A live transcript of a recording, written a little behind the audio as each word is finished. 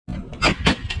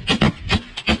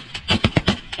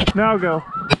Now go.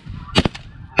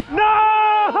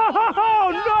 No!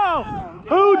 No!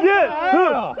 Who did?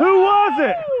 Who was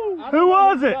it? Who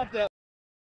was it?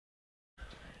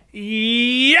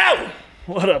 Yo!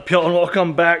 What up, y'all, and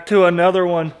welcome back to another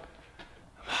one.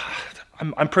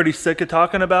 I'm pretty sick of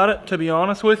talking about it, to be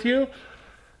honest with you.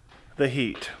 The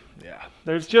heat. Yeah,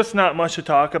 there's just not much to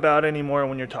talk about anymore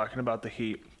when you're talking about the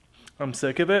heat. I'm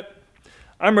sick of it.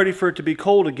 I'm ready for it to be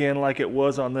cold again like it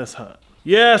was on this hunt.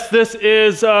 Yes, this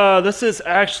is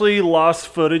actually lost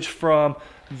footage from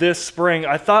this spring.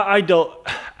 I thought I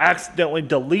accidentally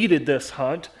deleted this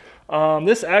hunt.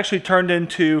 This actually turned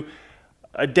into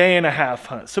a day-and-a-half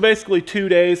hunt. So basically 2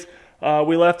 days.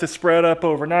 We left the spread up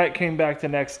overnight, came back the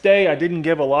next day. I didn't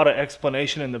give a lot of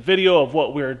explanation in the video of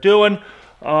what we were doing,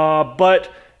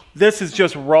 but this is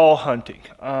just raw hunting.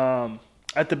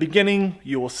 At the beginning,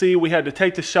 you will see we had to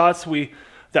take the shots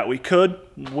that we could,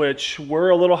 which were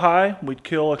a little high. We'd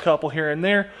kill a couple here and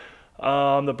there.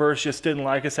 The birds just didn't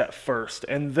like us at first.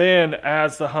 And then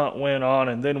as the hunt went on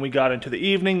and then we got into the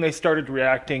evening, they started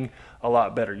reacting a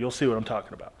lot better. You'll see what I'm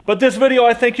talking about. But this video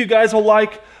I think you guys will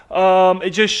like.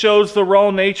 It just shows the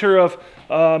raw nature of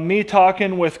me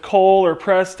talking with Cole or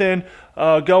Preston,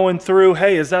 going through,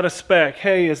 hey, is that a speck?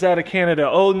 Hey, is that a Canada?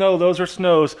 Oh no, those are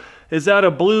snows. Is that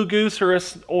a blue goose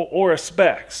or a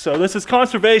speck? So this is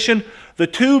conservation. The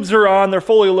tubes are on, they're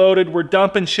fully loaded. We're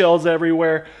dumping shells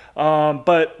everywhere.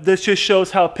 But this just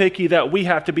shows how picky that we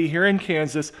have to be here in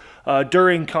Kansas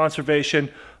during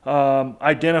conservation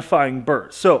identifying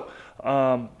birds. So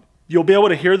you'll be able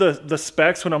to hear the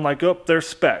specs when I'm like, oh, there's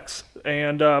specs.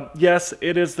 And yes,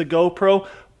 it is the GoPro,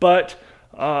 but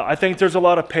I think there's a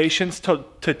lot of patience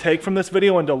to take from this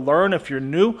video and to learn if you're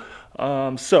new.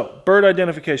 So bird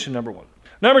identification, number one.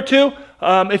 Number two,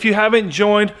 if you haven't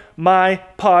joined my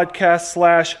podcast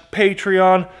 /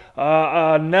 Patreon,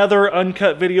 another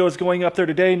uncut video is going up there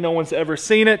today. No one's ever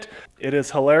seen it. It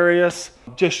is hilarious.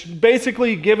 Just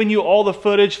basically giving you all the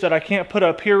footage that I can't put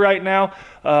up here right now.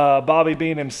 Bobby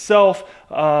being himself,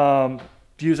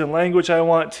 using language I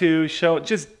want to show,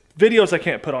 just videos I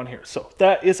can't put on here. So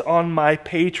that is on my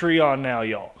Patreon now,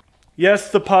 y'all.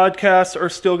 Yes, the podcasts are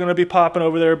still going to be popping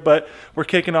over there, but we're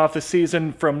kicking off the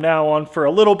season from now on for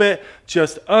a little bit.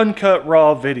 Just uncut,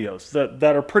 raw videos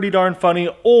that are pretty darn funny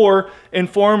or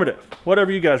informative.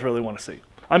 Whatever you guys really want to see.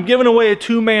 I'm giving away a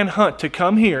 2-man hunt to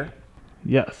come here.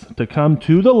 Yes, to come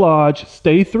to the lodge,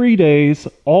 stay 3 days,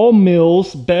 all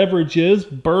meals, beverages,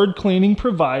 bird cleaning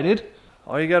provided.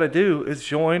 All you got to do is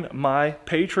join my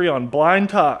Patreon, Blind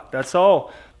Talk. That's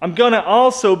all. I'm going to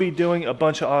also be doing a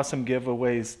bunch of awesome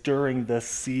giveaways during the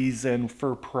season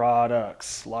for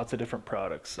products. Lots of different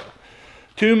products. So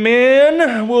 2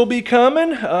 men will be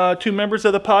coming, 2 members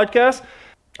of the podcast.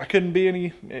 I couldn't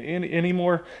be any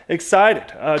more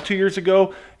excited. 2 years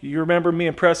ago, you remember me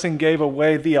and Preston gave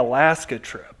away the Alaska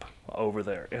trip over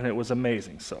there, and it was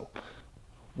amazing. So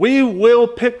we will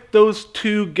pick those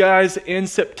 2 guys in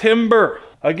September.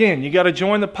 Again, you got to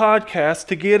join the podcast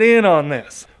to get in on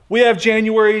this. We have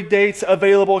January dates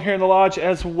available here in the lodge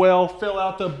as well. Fill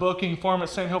out the booking form at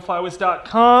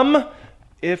sandhillflyways.com.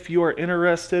 If you are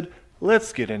interested,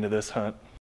 let's get into this hunt.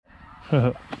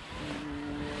 Heads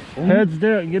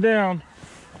down, get down.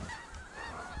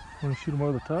 Want to shoot them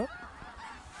over the top?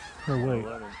 Or wait?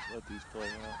 Let these play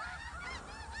out.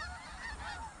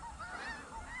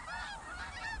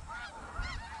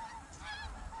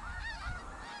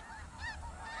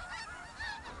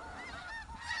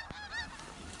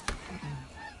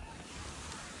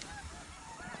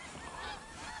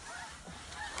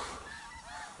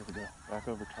 Back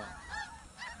over top.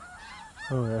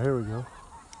 Oh yeah, here we go.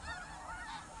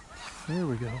 There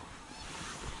we go.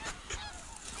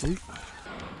 See?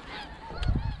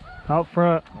 Out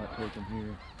front. Might take him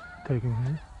here. Take him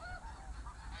here?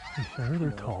 You sure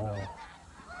they're tall?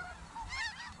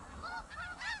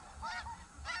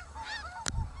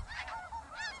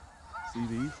 See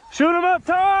these? Shoot him up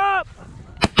top!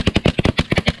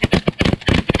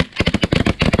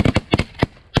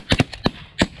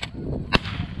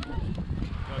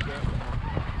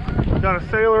 Got a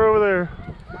sailor over there.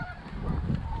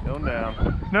 Going down.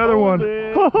 Another one.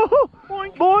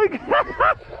 Boink.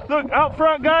 Boink. Look, out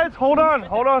front, guys. Hold on.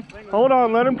 Hold on. Hold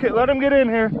on. Let him get in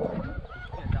here.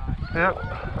 Yep.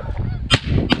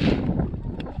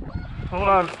 Hold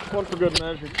on. One for good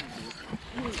measure.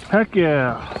 Heck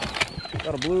yeah.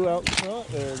 Got a blue out front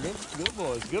there. Good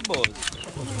boys. Good boys.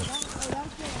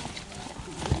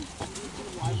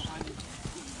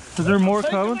 Is there more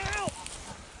coming?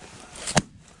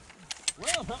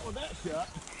 Well, not with that shot.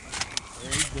 Yeah,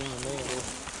 he's doing a little.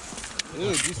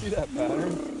 Dude, did you see that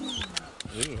pattern?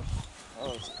 Ew.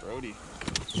 Oh, it's grody.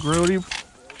 Grody?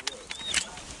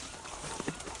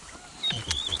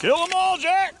 Kill them all,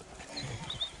 Jack!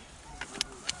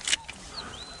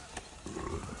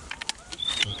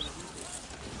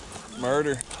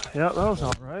 Murder. Yep, that was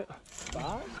all right.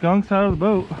 Skunks out of the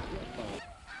boat.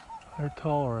 They're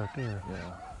tall right there.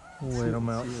 Yeah. We'll wait them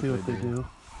out, see what they do.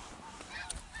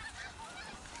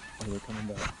 Oh, they're coming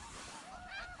back.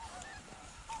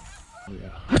 Oh,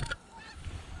 yeah.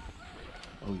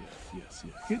 Oh, yes, yes,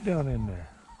 yes. Get down in there.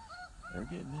 They're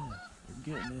getting in.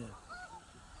 They're getting in.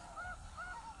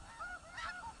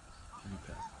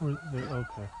 3 packs.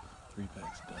 Okay. 3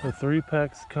 packs done. The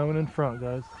 3-pack's coming in front,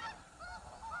 guys.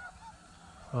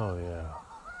 Oh, yeah.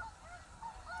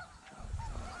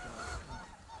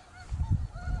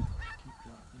 Keep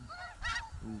dropping.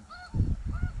 Ooh.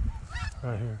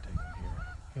 Right here. Take them here.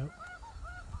 Yep.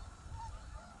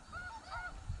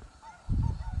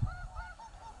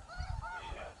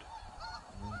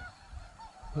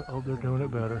 Oh, they're doing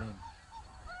it better.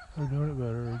 They're doing it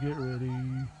better. Get ready.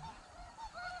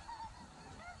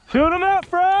 Shoot them up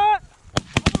front!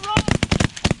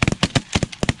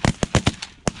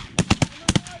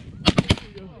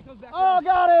 Oh,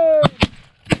 got it!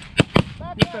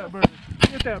 Get that bird.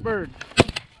 Get that bird.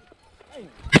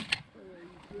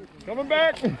 Coming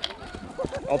back.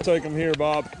 I'll take him here,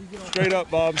 Bob. Straight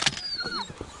up, Bob.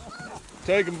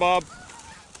 Take him, Bob.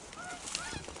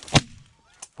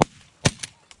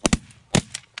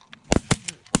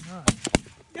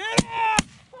 Get him!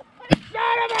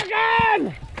 Got him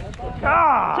again!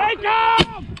 Ah! Take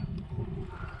him!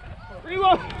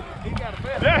 Reload!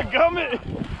 Yeah, gummit!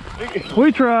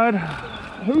 We tried.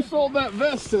 Who sold that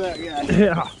vest to that guy?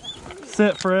 Yeah.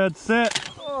 Sit, Fred. Sit.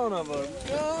 Son of a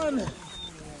gun!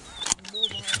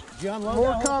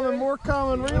 More coming, more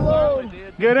coming. Reload!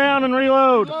 Get down and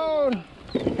reload. Reload!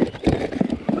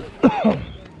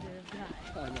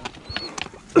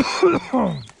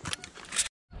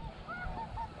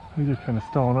 These are kind of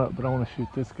stalling up, but I want to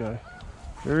shoot this guy.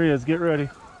 There he is. Get ready.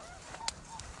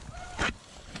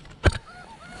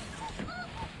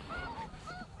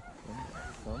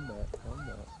 Come back, come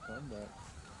back, come back.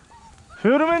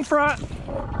 Shoot him in front.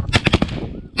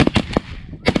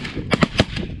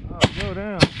 Oh, go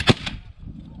down.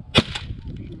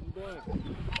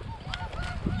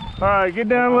 All right, get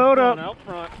down, load up. Out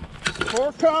front.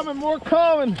 More coming, more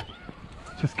coming.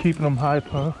 Just keeping them hype,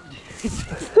 huh?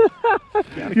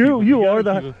 you are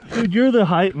the dude. You're the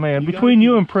hype man. Between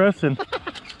you and Preston,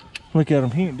 look at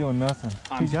him. He ain't doing nothing.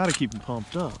 You gotta keep him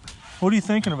pumped up. What are you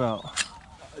thinking about?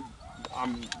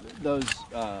 Those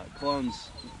clones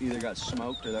either got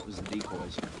smoked or that was the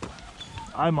decoys.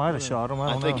 I might have shot him.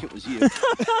 I don't know. I think it was you.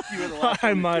 You were the last I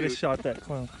one to might have shoot. shot that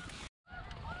clone.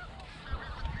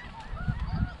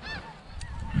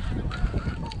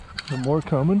 Is more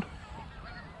coming?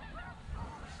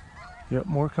 Yep,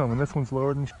 more coming. This one's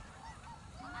lower than.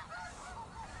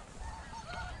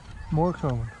 More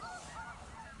coming.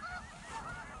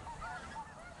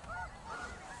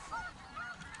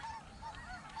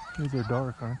 These are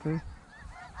dark, aren't they?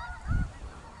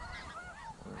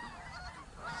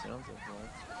 Sounds like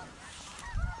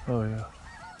that. Oh yeah.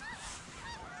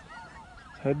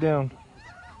 Head down.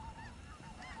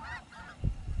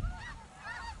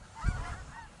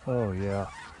 Oh yeah.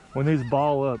 When these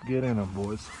ball up, get in them,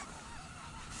 boys.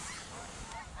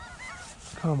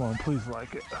 Come on, please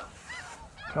like it.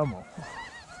 Come on.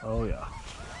 Oh yeah.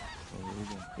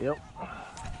 Yep.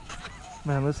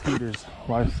 Man, this heat is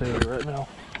lifesaver right now.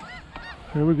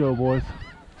 Here we go, boys.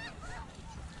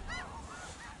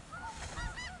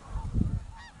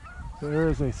 There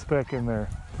is a speck in there.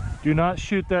 Do not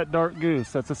shoot that dark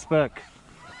goose. That's a speck.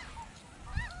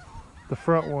 The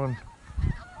front one.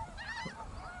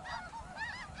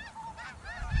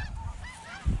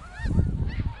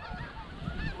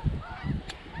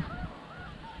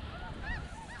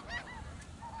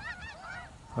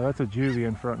 Oh, that's a juvie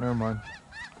in front. Never mind.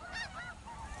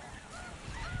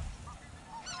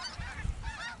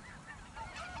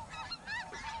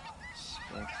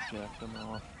 Jack them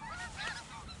off.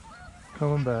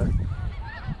 Coming back.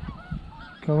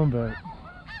 Coming back.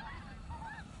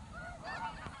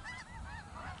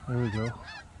 There we go.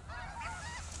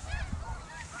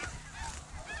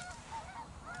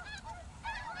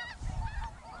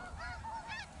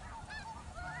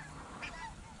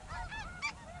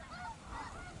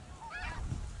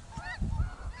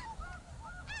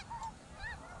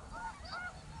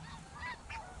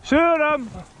 Shoot him!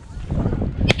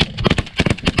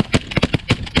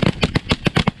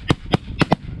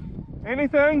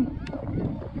 Anything?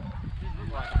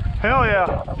 Hell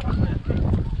yeah.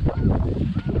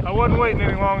 I wasn't waiting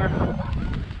any longer.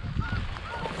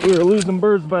 We were losing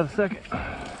birds by the second.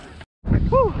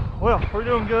 Whew. Well, we're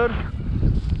doing good.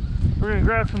 We're gonna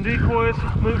grab some decoys,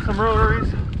 move some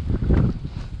rotaries.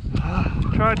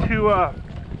 Try to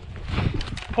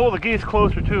pull the geese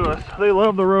closer to us. They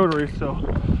love the rotaries, so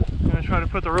I'm gonna try to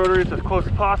put the rotaries as close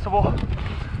as possible.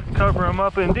 Cover them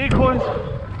up in decoys.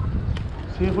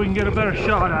 See if we can get a better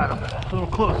shot at them, a little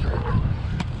closer.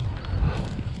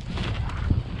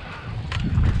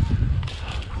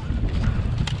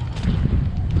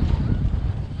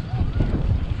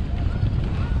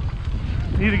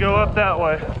 Need to go up that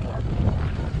way.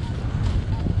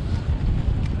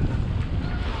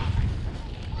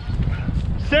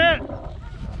 Sit!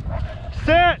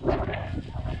 Sit!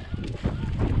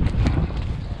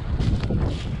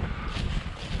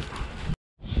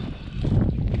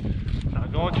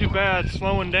 Not going too bad,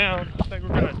 slowing down. I think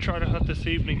we're gonna try to hunt this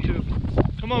evening too.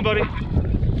 Come on, buddy.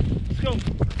 Let's go.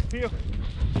 Here.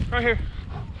 Right here.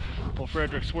 Well,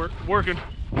 Frederick's working.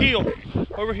 Heel.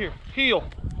 Over here. Heel.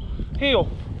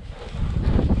 Heel.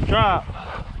 Drop.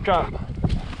 Drop.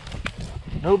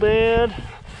 No bad.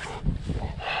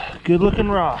 Good looking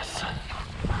Ross.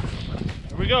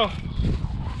 There we go.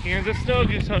 Kansas snow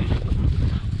goose hunting.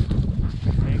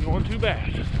 Ain't going too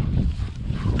bad.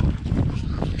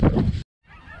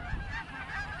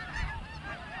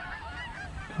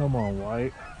 Come on,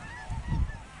 White.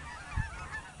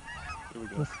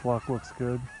 This flock looks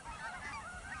good.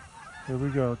 Here we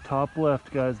go. Top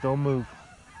left, guys. Don't move.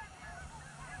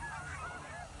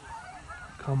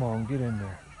 Come on, get in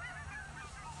there.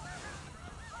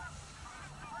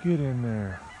 Get in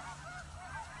there.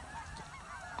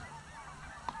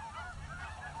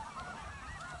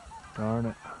 Darn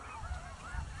it.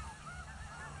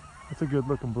 That's a good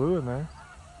looking blue in there.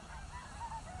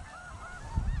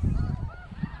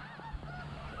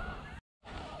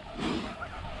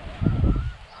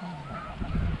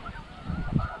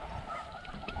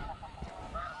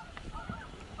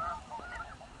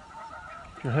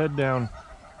 Get your head down.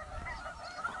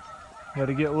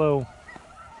 Gotta get low.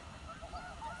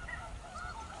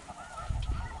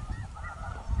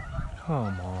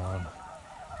 Come on.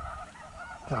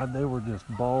 God, they were just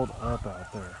balled up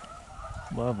out there.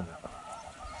 Loving it.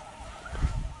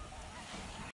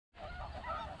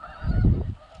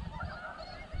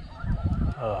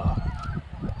 Oh,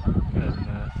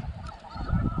 goodness.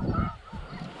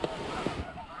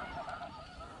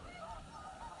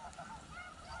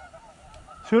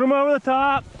 Shoot him over the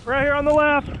top, right here on the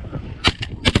left.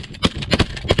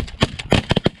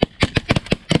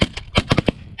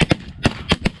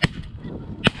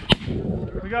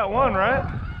 We got one, right?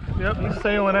 Yep, he's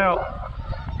sailing out.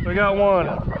 We got one.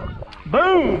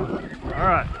 Boom! All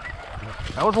right,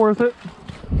 that was worth it.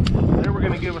 They were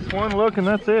gonna give us one look and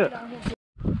that's it.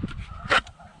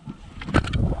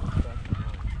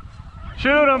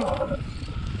 Shoot him!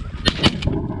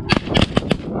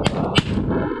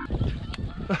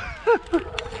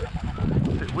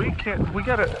 We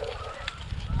gotta,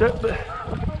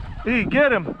 hey,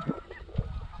 get him.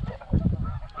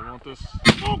 I want this.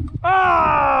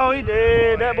 Oh, he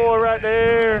did, that boy right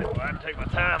there. I had to take my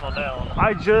time on that one.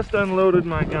 I just unloaded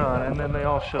my gun and then they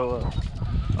all show up.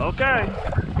 Okay,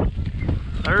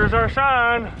 there's our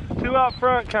sign. Two out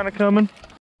front kind of coming.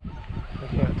 I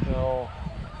can't tell.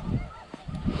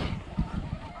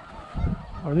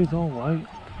 Are these all white?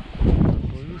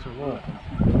 Blues or what?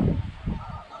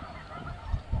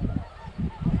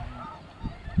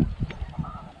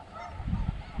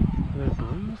 Are they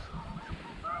blues?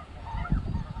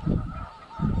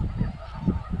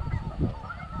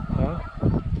 Huh?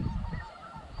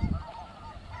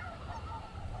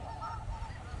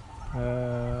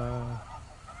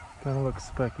 Kind of look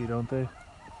specky, don't they?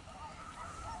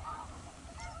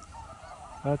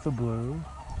 That's a blue.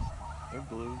 They're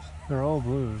blues. They're all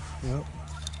blues, yep.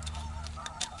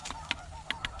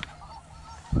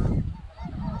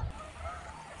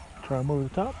 Try them over the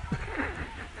top.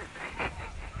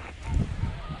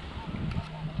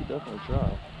 Definitely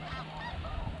try.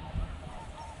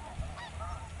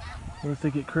 What if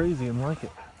they get crazy and like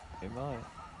it? They might.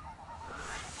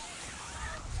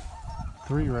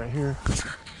 Three right here.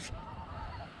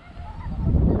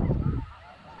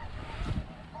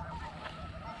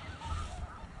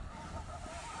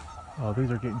 Oh,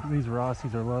 these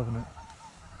Rossies are loving it.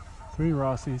 Three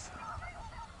Rossies.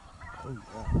 Oh,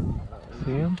 yeah.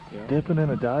 See them? Yeah. Dipping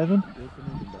and a diving? Dipping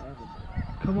and diving.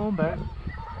 Come on back.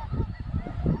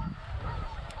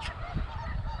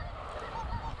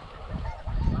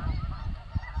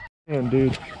 And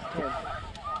dude,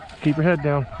 keep your head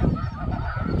down.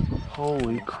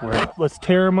 Holy crap. Let's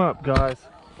tear them up, guys.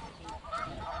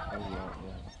 Oh, yeah,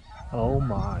 yeah. Oh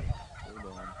my.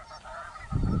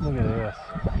 Look at this.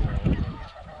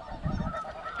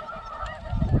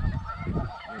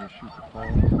 I'm gonna shoot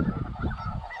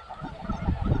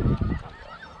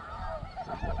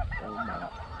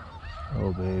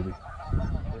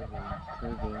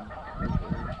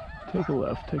Take a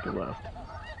left, take a left.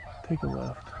 Take a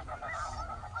left.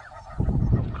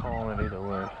 I'm calling it either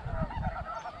way.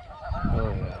 Oh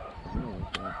yeah.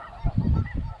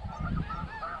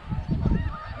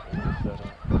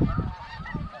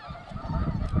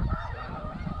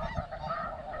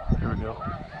 Here we go.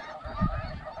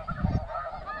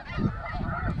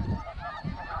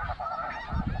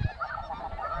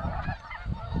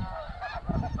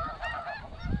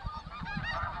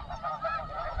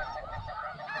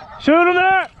 Shoot him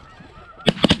there!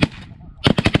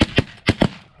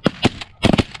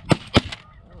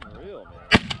 Unreal, man.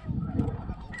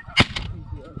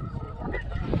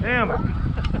 Damn it.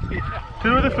 2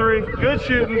 of the 3. Good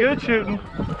shooting, good shooting.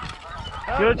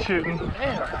 Good shooting.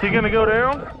 Is he gonna go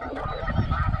down?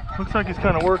 Looks like he's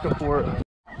kind of working for it.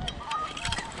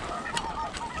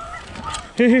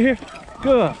 Here.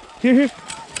 Good. Here.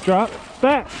 Drop.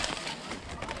 Back.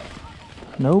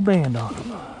 No band on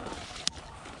him.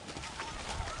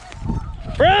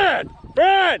 Brad!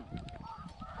 Brad!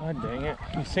 God dang it.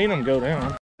 You seen him go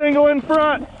down. Single in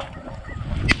front.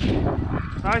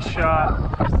 Nice shot.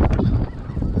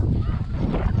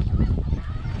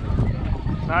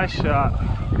 Nice shot.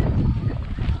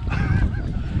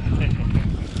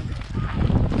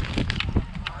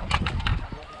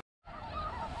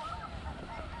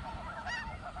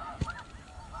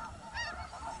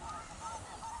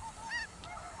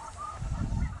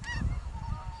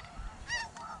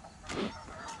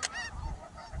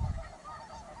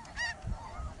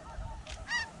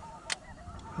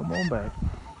 Come on back.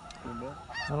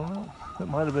 I don't know. That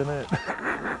might have been it.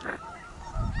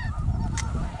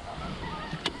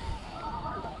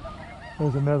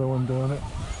 There's another one doing it.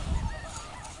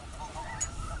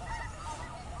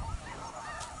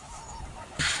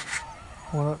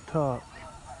 One up top.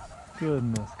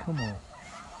 Goodness, come on.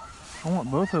 I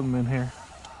want both of them in here.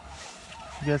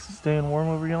 You guys staying warm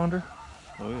over yonder?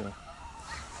 Oh yeah.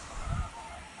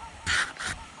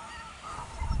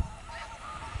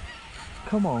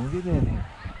 Come on, get in here.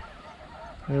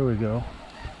 There we go.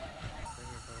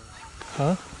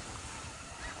 Huh?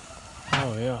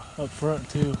 Oh yeah, up front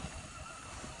too.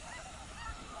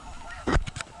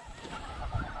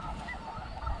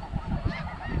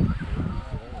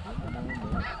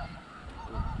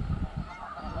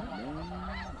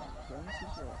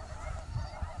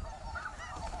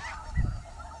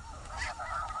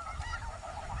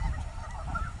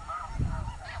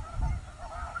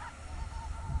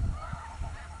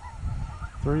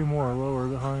 Three more lower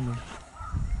behind him.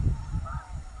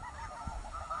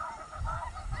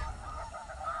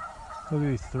 Look at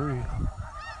these 3.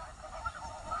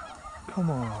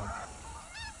 Come on.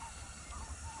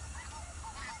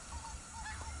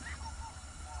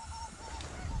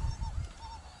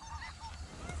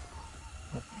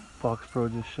 That Fox Pro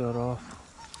just shut off.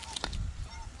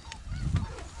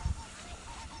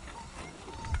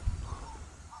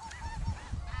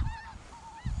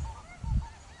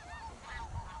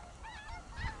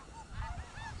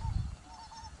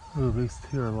 Ooh, these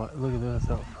 2 are like, look at this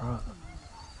out front.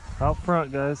 Out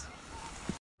front, guys.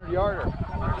 Yarder.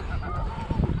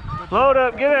 Load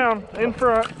up, get down, in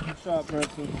front. Good shot,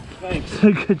 Preston. Thanks.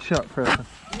 Good shot, Preston.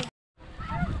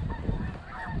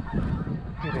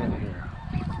 Get in here.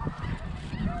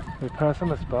 They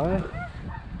passing us by?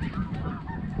 Get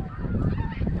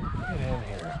in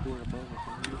here.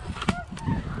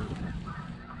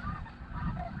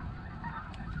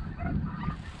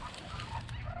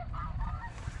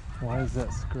 Why is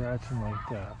that scratching like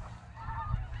that?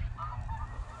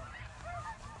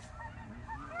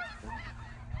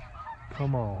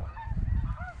 Come on.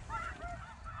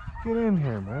 Get in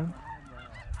here, man.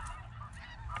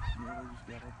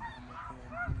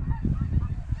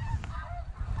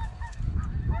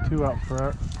 Two out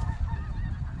front.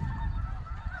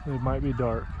 It might be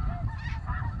dark.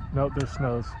 Nope, there's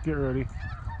snows. Get ready.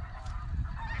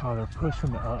 Oh, they're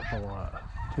pushing up a lot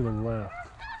to the left.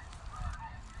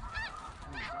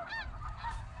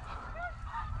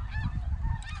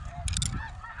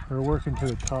 They're working to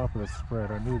the top of the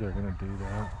spread. I knew they were going to do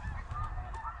that.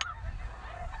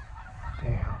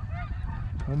 Damn.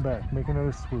 Come back. Make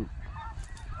another swoop.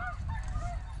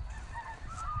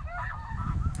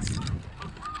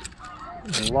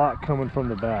 There's a lot coming from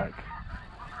the back.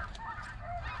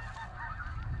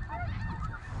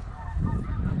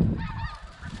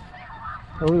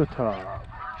 Over the top.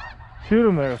 Shoot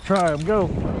him there. Try him. Go.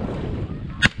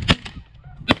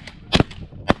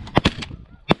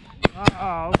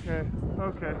 Oh, okay.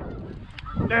 Okay.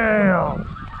 Damn.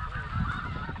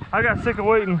 I got sick of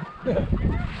waiting.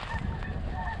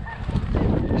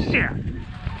 Shit.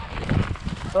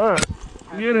 Alright.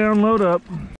 Get down, load up.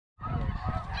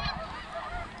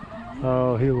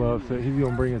 Oh, he loves it. He's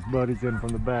gonna bring his buddies in from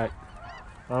the back.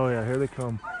 Oh yeah, here they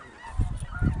come.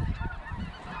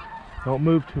 Don't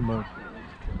move too much.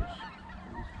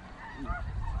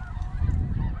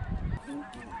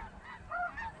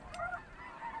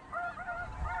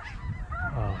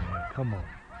 Oh yeah, come on.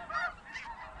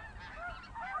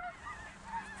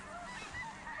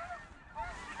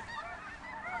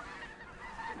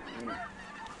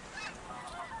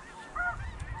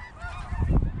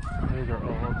 These are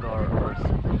all dark.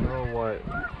 They're all white.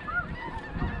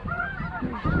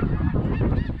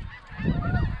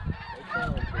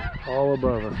 All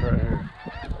above us right here.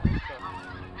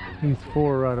 These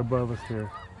 4 right above us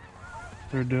here.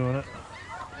 They're doing it.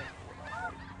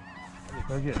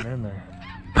 They're getting in there.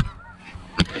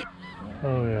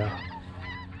 Oh yeah.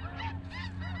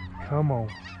 Come on.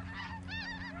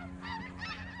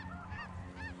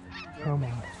 Come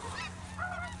on.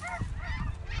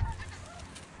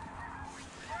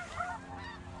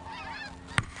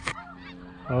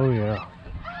 Oh yeah.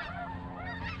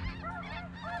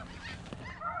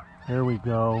 There we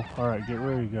go. Alright, get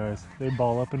ready guys. They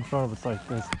ball up in front of us like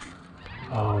this.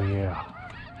 Oh yeah.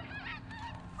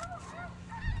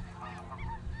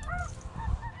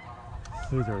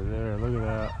 These are there. Look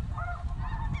at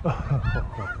that.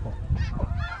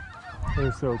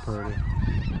 They're so pretty.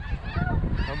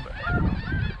 Come back.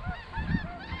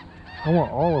 I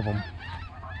want all of them.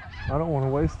 I don't want to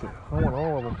waste it. I want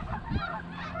all of them.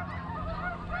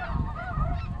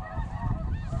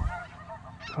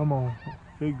 Come on.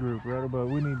 Big group right above.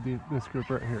 We need this group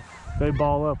right here. They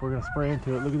ball up. We're going to spray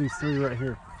into it. Look at these 3 right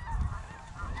here.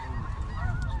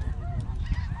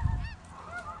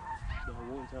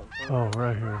 Oh,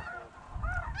 right here.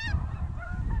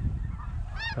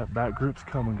 That back group's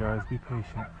coming, guys. Be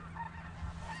patient.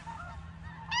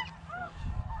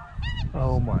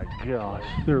 Oh my gosh.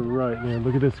 They're right there.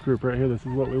 Look at this group right here. This is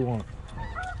what we want.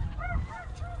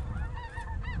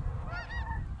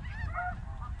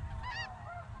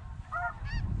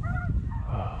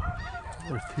 Oh,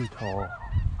 they're too tall.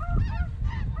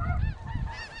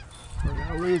 We're going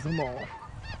to lose them all.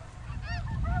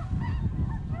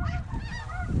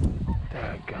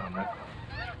 Dadgummit.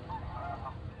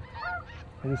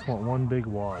 I just want one big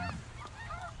wad.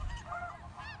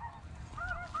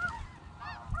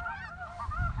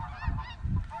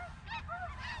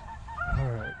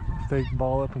 Alright, they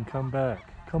ball up and come back.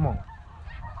 Come on.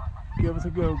 Give us a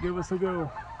go, give us a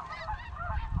go.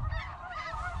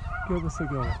 Give us a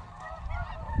go.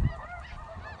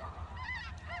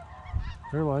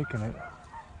 They're liking it.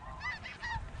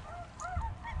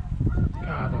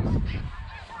 God,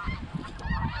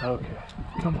 okay.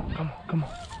 Come on, come on, come on.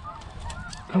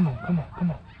 Come on, come on,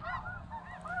 come on.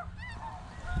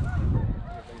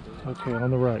 Okay,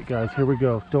 on the right, guys. Here we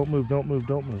go. Don't move, don't move,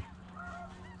 don't move.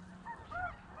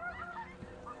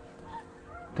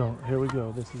 Don't. Here we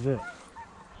go. This is it.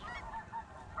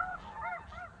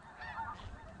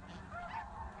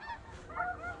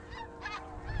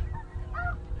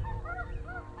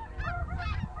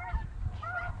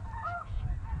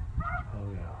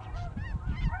 Oh, yeah.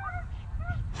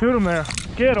 Shoot him there.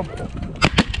 Get him.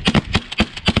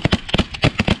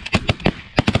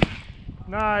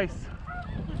 Nice.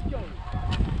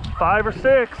 5 or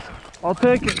 6. I'll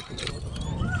take it. That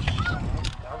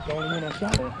was the only one I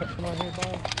shot at. Come on here,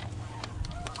 Bob.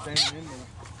 Standing in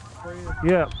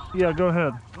there. Yeah, go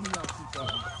ahead.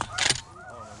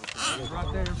 Right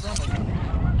there in front of me.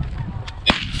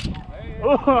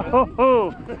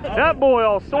 Oh, that boy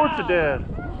all sorts of dead.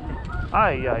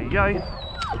 Ay, ay, ay.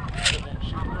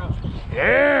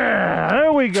 Yeah,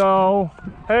 there we go.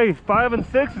 Hey, 5 and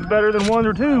 6 is better than 1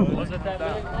 or 2. Was it that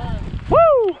big?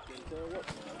 Woo!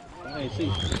 Hey,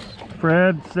 see.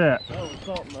 Fred, set. That was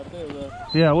something right there, though.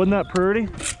 Yeah, wasn't that pretty?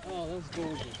 Oh, that's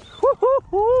gorgeous.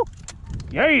 Woo-hoo-hoo!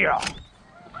 Yeah!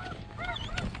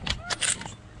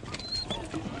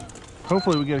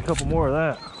 Hopefully we get a couple more of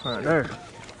that. Right there.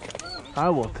 I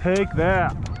will take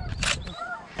that.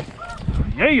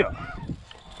 Yeah!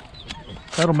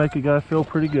 That'll make a guy feel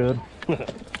pretty good.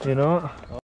 You know?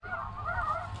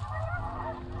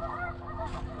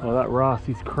 Oh, that Ross,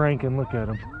 he's cranking. Look at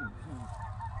him.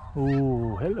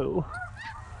 Oh, hello.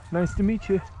 Nice to meet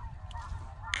you.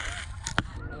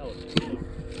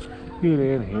 Get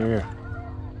in here.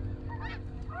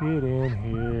 Get in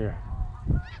here.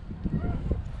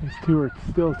 These 2 are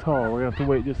still tall. We're going to have to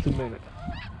wait just a minute.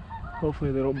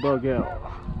 Hopefully they don't bug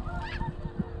out.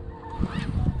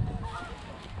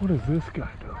 What is this guy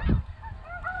doing?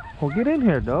 Well, get in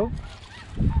here, dog.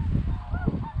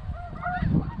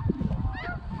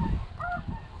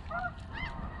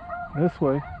 This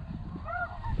way.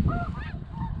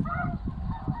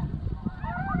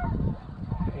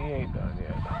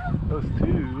 those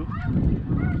two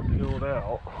peeled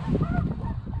out.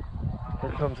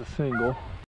 Here comes a single.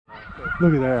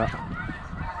 Look at that.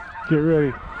 Get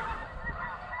ready.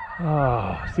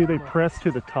 Ah, see, they press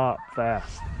to the top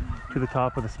fast, to the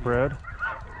top of the spread.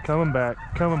 Coming back,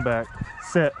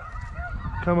 set.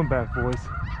 Coming back, boys.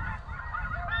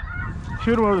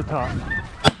 Shoot them over the top.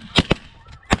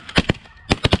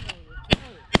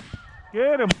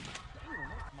 Get him.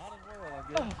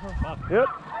 Yep.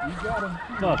 You got him.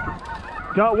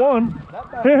 Fuck. Got one.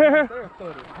 There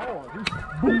thudded hard.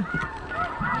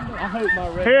 I hope my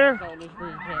red Here. on this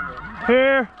freaking camera.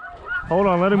 Here. Hold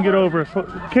on, let him get over.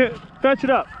 Fetch it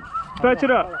up. Fetch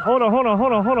it up. Hold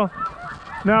on.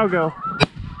 Now go.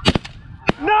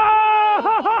 No!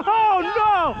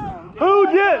 No! Who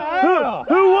did?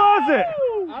 Who was it?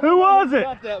 Who was it?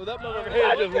 Got that, but that motherfucker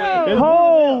head just went.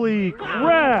 Holy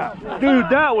crap. Dude,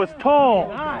 that was tall.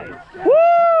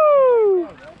 Woo!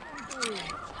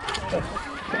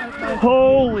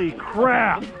 Holy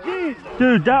crap.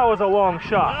 Dude, that was a long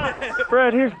shot.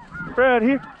 Fred here. Fred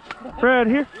here. Fred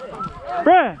here.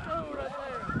 Fred!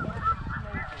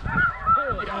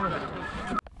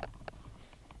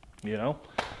 You know,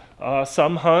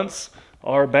 some hunts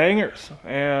are bangers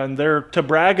and they're to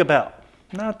brag about.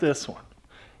 Not this one.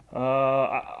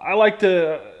 I like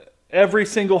to, every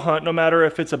single hunt, no matter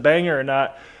if it's a banger or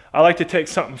not, I like to take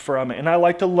something from it. And I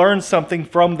like to learn something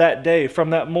from that day, from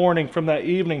that morning, from that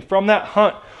evening, from that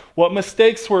hunt. What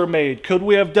mistakes were made? Could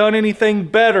we have done anything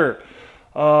better?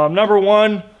 Number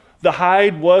one, the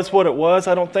hide was what it was.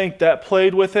 I don't think that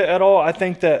played with it at all. I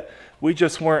think that we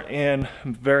just weren't in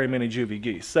very many juvie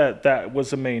geese. That was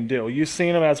the main deal. You've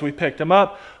seen them as we picked them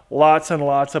up. Lots and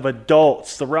lots of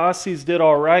adults. The Rossies did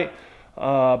all right,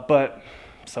 but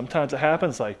sometimes it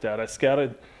happens like that. I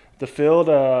scouted the field,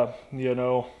 you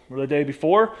know, the day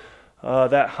before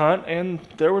that hunt, and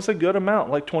there was a good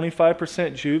amount, like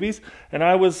 25% juvies, and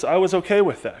I was okay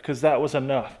with that because that was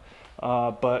enough.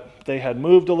 But they had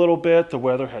moved a little bit, the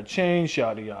weather had changed,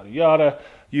 yada, yada, yada.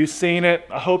 You've seen it.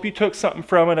 I hope you took something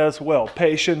from it as well.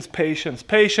 Patience, patience,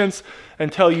 patience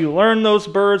until you learn those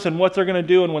birds and what they're going to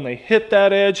do. And when they hit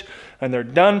that edge and they're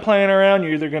done playing around,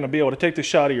 you're either going to be able to take the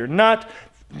shot or you're not.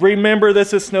 Remember,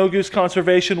 this is snow goose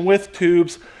conservation with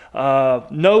tubes,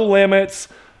 no limits,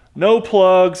 no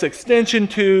plugs, extension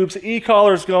tubes,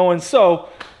 e-collars going. So,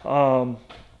 the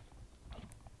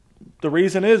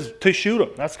reason is to shoot them.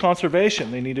 That's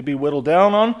conservation. They need to be whittled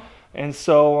down on. And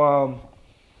so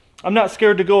I'm not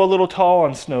scared to go a little tall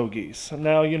on snow geese.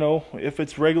 Now, you know, if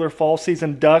it's regular fall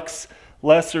season ducks,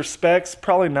 lesser specks,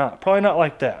 probably not. Probably not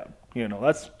like that. You know,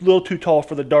 that's a little too tall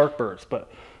for the dark birds.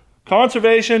 But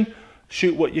conservation,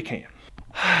 shoot what you can.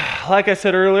 Like I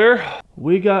said earlier,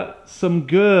 we got some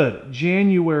good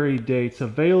January dates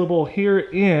available here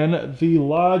in the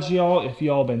lodge, y'all. If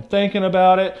y'all been thinking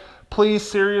about it, please,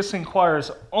 serious inquirers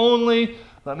only.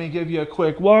 Let me give you a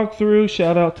quick walkthrough.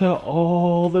 Shout out to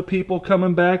all the people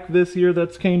coming back this year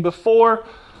that's came before.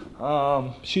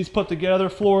 She's put together.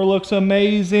 Floor looks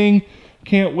amazing.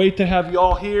 Can't wait to have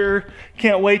y'all here.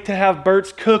 Can't wait to have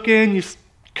Bert's cooking. You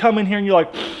come in here and you're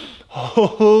like,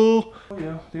 oh,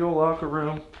 yeah, the old locker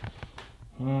room.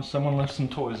 Someone left some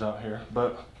toys out here,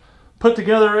 but put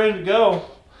together, ready to go.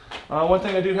 One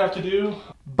thing I do have to do,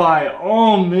 buy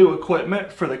all new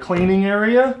equipment for the cleaning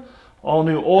area. All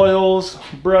new oils,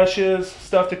 brushes,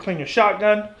 stuff to clean your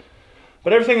shotgun.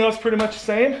 But everything else pretty much the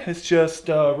same. It's just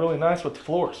really nice with the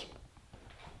floors,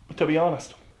 to be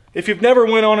honest. If you've never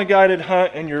went on a guided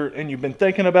hunt and you've been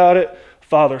thinking about it,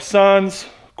 father-sons,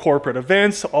 corporate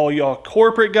events, all y'all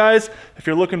corporate guys, if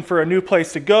you're looking for a new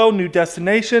place to go, new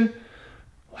destination,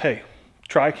 hey,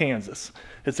 try Kansas.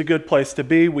 It's a good place to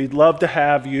be. We'd love to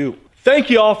have you.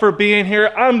 Thank you all for being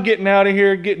here. I'm getting out of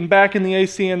here, getting back in the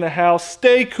AC in the house.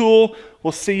 Stay cool.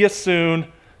 We'll see you soon.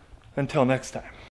 Until next time.